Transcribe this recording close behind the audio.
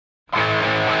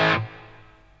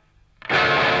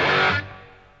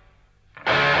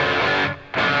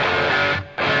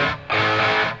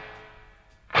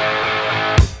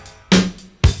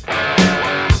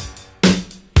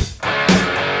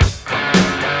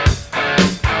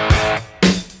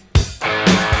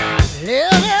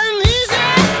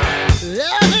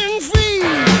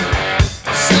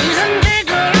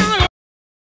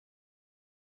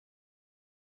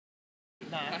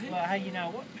hey, you know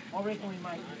what? I reckon we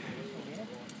make it official, yeah?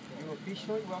 You're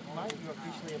officially, welcome mate, you're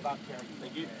officially above charity.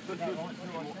 Thank you. Good.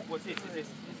 What's this? Is this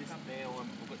now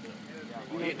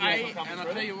Hey, and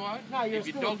I'll tell you what, no, you're if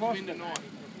your still dogs win tonight,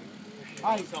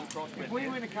 hey, if we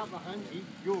win a couple of hundred,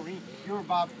 you're in.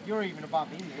 You're even above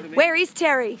him. Where is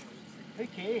Terry? Who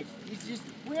cares? He's just,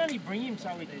 we only bring him so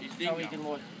he can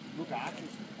like look after us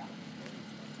and stuff.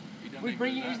 We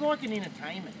bring him, he's like an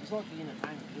entertainment. He's like the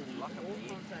entertainment. Really like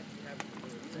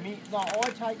to me, like, I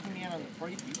take him out on the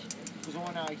free fish because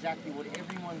I know exactly what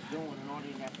everyone's doing and I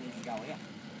didn't have to even go out.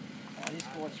 This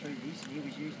guy threw this and he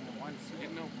was using the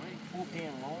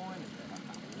 4-pound line.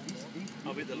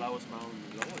 I'll be the lowest male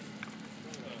in the line.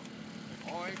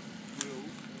 I will.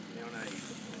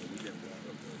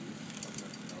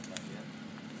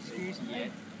 Excuse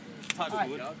me. Touch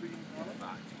wood.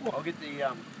 I'll get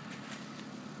the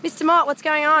Mr. Mott, what's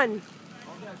going on?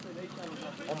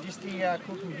 I'm just here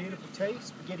cooking beautiful tea,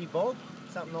 spaghetti bog,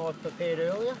 something I prepared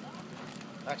earlier.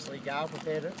 Actually, Gail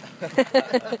prepared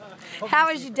it.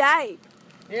 How was your day?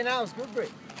 Yeah, no, it was good,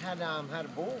 Britt. Had a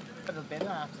ball. Had a better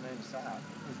afternoon start.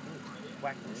 It was good.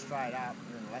 Whacked them straight up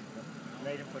and then left them.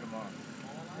 Need them for tomorrow.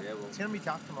 Yeah, well, it's going to be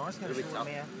tough tomorrow. It's going to be tough.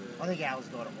 I think Al's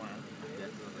got it one.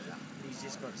 He's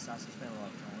just got to suss. He spent a lot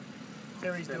of time.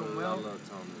 Terry's doing well.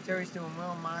 Terry's doing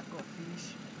well. Mark got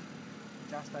fish.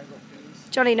 Justo got fish.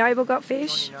 Johnny Noble got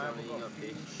fish. Johnny Noble got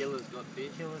fish. Killer's got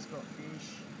fish. Killer's got fish.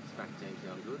 SMAK team's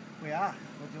going good. We are.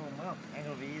 We're doing well.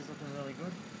 Angle of the ears looking really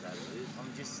good. That it is.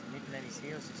 I'm just nipping at his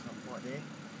heels. It's not quite there.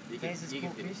 You can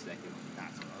finish second.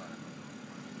 That's alright.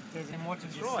 There's him watching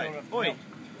this right. sort of Oi,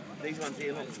 these ones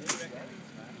here, look.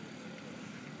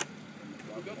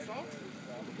 We got salt?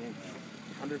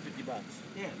 $150.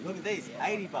 Yeah, look at these,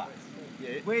 $80.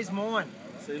 Yeah. Where's mine?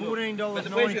 See, $14.95.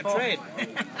 But where's your tread?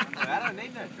 I don't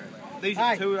need no tread. These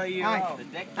are 2 a year old. The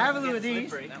deck have a look at gets these.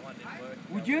 slippery.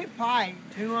 Would you pay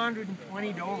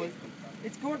 $220?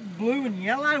 It's got blue and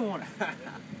yellow on it.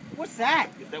 What's that?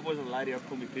 If that wasn't a lady, I'd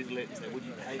pull my pizzle out and say, would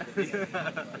you pay for this?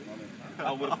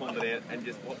 I would have pulled it out and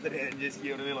just popped it out and just,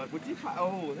 you know what I mean, like, would you pay?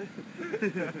 Oh.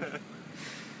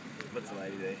 What's the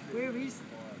lady there? Where is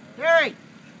Terry?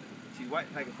 She's waiting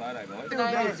to take a photo, mate.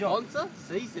 Name of the sponsor?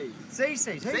 CC.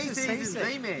 CC. Who's the CC's and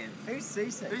CC? Z-Man. Who's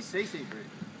CC? Who's CC, Britt?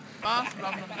 Fast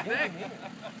run on the deck.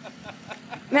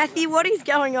 Matthew, what is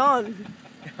going on?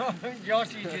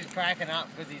 Josh is just cracking up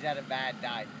because he's had a bad day.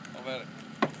 I've had it.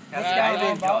 What's going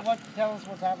on, Bob? Tell us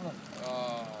what's happening.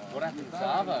 What happened to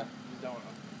Savo?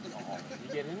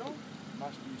 You get in on?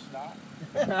 Must you start?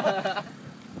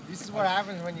 This is what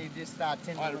happens when you just start I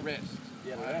tending. had a rest.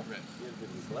 Yeah, I had a rest. You had a bit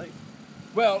of sleep.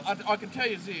 Well, I can tell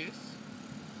you this.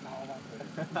 No, I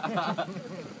won't.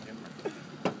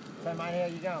 So, mate, how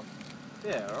you going?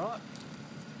 Yeah, alright.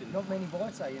 Not many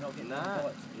bites, though. You're not getting many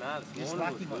bites. Nah, this Just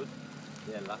morning lucky, was good.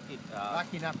 Yeah, lucky.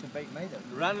 Lucky enough to beat me,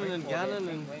 though. Running and gunning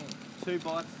and 2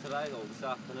 bites today or this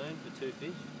afternoon for 2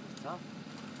 fish. It's tough.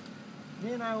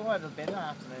 You know what? A better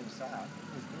afternoon start.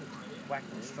 It was good. Whacked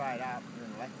them straight up and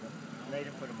then left them. Need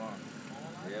them for tomorrow.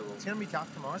 Yeah, well, It's going to be tough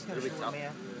tomorrow. It's going to It'll be short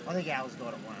him out. I think Al's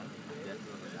got it one.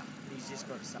 definitely. He's just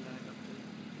got to suck.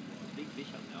 Big fish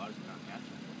up there, I just can't catch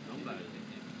it. Rumbo.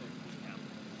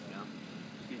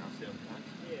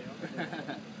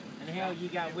 And how you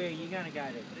go? Where are you going to go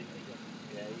to?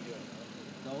 Yeah, you go.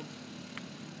 Dogs?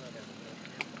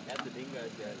 How'd the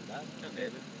dingoes go today?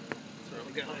 That's where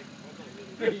I'm going.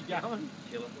 Where are you going?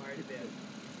 Killer.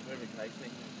 Wherever it takes me.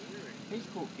 He's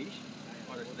caught fish.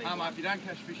 I just need If you don't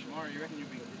catch fish tomorrow, you reckon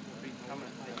you'll be coming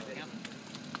at the accountant?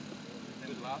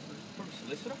 Good glasses. From a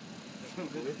solicitor?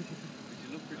 Because you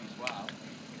look pretty suave.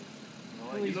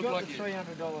 Well, You he's look got like the you-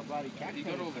 $300 bloody cat. He's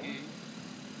got all the gear.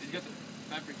 He's got the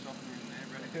fabric softener in there,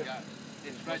 ready to go.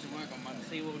 It's straight to work on Monday.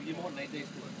 See, well, you might need these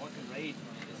because I can read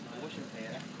this washing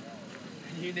powder.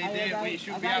 You need Hey, that are where they- you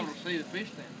should are be they- able to see the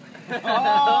fish then.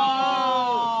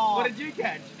 Oh! What did you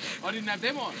catch? I didn't have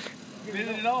them on.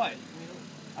 Neither did I.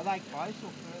 Are they close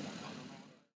or further?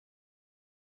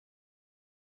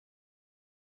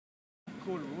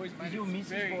 Corduroys, Did you miss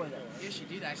his boy though? Yes, she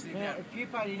did actually. Now, if you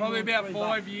paid Probably anyone about $3,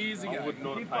 5 years ago. I would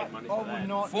not if you have paid money I for would that.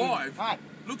 not. 5? Hey,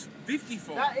 Looks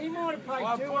 54. he might have paid Well,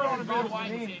 I put it on $200 about for weight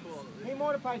them. cents. He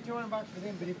might have paid $200 for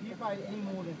them, but if you paid any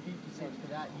more than 50 cents for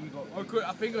that, you got.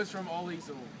 I think it was from Ollie's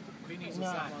or Vinnie's or No,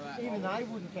 something like that. even they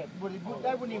wouldn't get.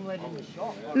 They wouldn't even let him in the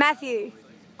shop. Matthew,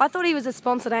 I thought he was a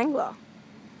sponsored angler.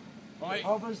 Right.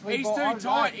 Obviously, He's but too I tight.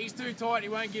 don't. He's too tight. He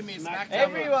won't give me a smack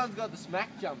jumper. Everyone's got the SMAK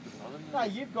jumpers on them. No,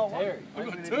 you've got one. Terry. I've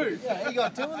got 2. Yeah, he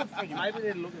got 2 of the friggin'. Maybe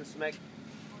they're looking to smack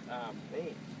Man,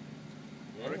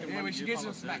 Yeah, we should get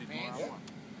some smack pants.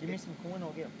 give me some coin,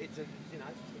 I'll get him. It's a, you know,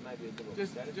 it's maybe a little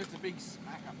Just a big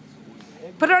smack up the sword.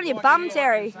 Put it on your bum,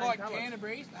 Terry. Like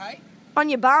Canterbury's, hey? On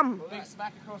your bum. Big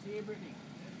smack across here, Brittany.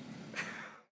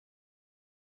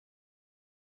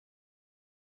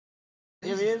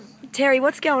 Here he is. Terry,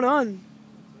 what's going on?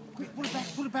 Quick, put it back,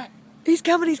 put it back. He's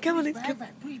coming, he's coming, he's Bag coming.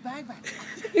 back, put his bag back.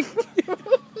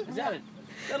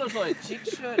 That looks like a chick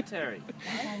shirt, Terry.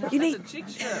 You That's need... a chick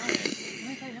shirt.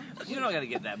 You're not going to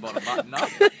get that bottom button up.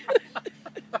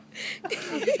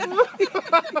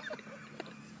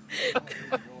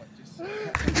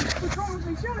 What's wrong with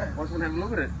me shirt? I just want to have a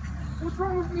look at it. What's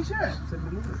wrong with me shirt?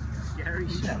 Scary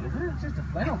shit. Look at it, it's just a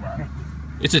flannel, bro.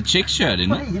 It's a chick shirt,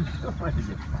 isn't it?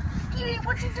 Idiot,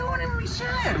 what's he doing in my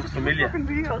shirt? Looks familiar.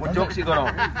 What jocks you got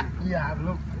on? Yeah, have a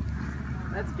look.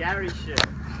 That's Gary's shirt.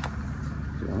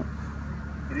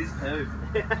 It is too.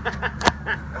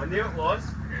 I knew it was.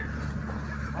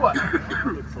 What?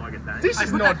 Looks like it, don't This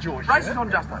is not your shirt. Race is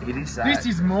on Justin. It is so. This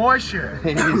is my shirt.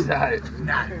 It is so.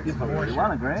 Nah, it's my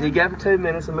shirt. So you go for 2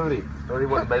 minutes and loot it. Or do you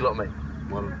want to be like me?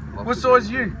 What size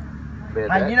are you?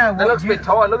 Hey, you know what? That looks a bit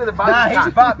tight. Look at the buttons. Nah,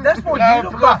 he's buff. That's what No, you I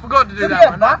look forgot buff. to do Look that how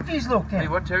one. buff he's looked Hey, at.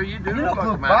 what, Terry? You do You look like a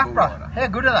look man buff, bull bro. rider. How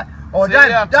good are they? Oh, See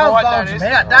how don't tight bulge that them is?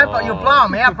 out. Don't, you'll blow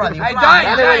them out, brother. You'll Hey, blow don't. 'em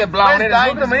out. I know you're blowing it.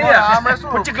 Look at me here. Arm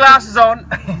wrestle. Put your glasses on.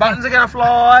 Buttons are going to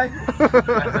fly.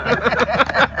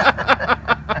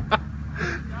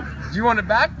 Do you want it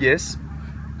back? Yes.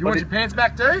 You want your pants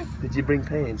back too? Did you bring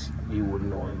pants? You wouldn't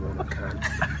know I can't.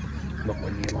 Not my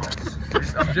new ones.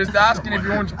 I'm just asking if you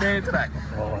want your pants back.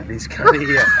 Oh, this cunt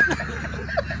here.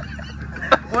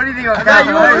 What do you think I can't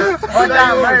move? I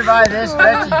can't move, eh? They're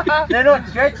stretchy. They're not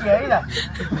stretchy either.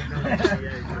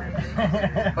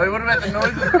 Hey, what about the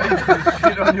noises of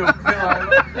shit on your pillow?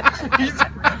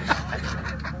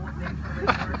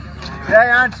 They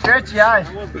aren't stretchy, eh?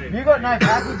 You got no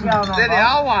package going on, They're the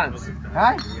mate. old ones.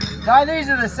 Hey? No, these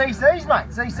are the CCs,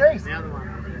 mate. CCs.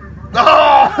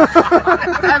 Oh!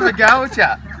 Have a go at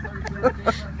ya.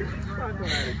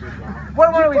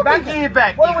 What are we Back backing? here,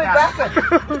 back. What are we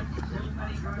backing?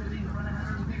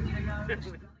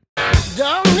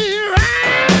 Down here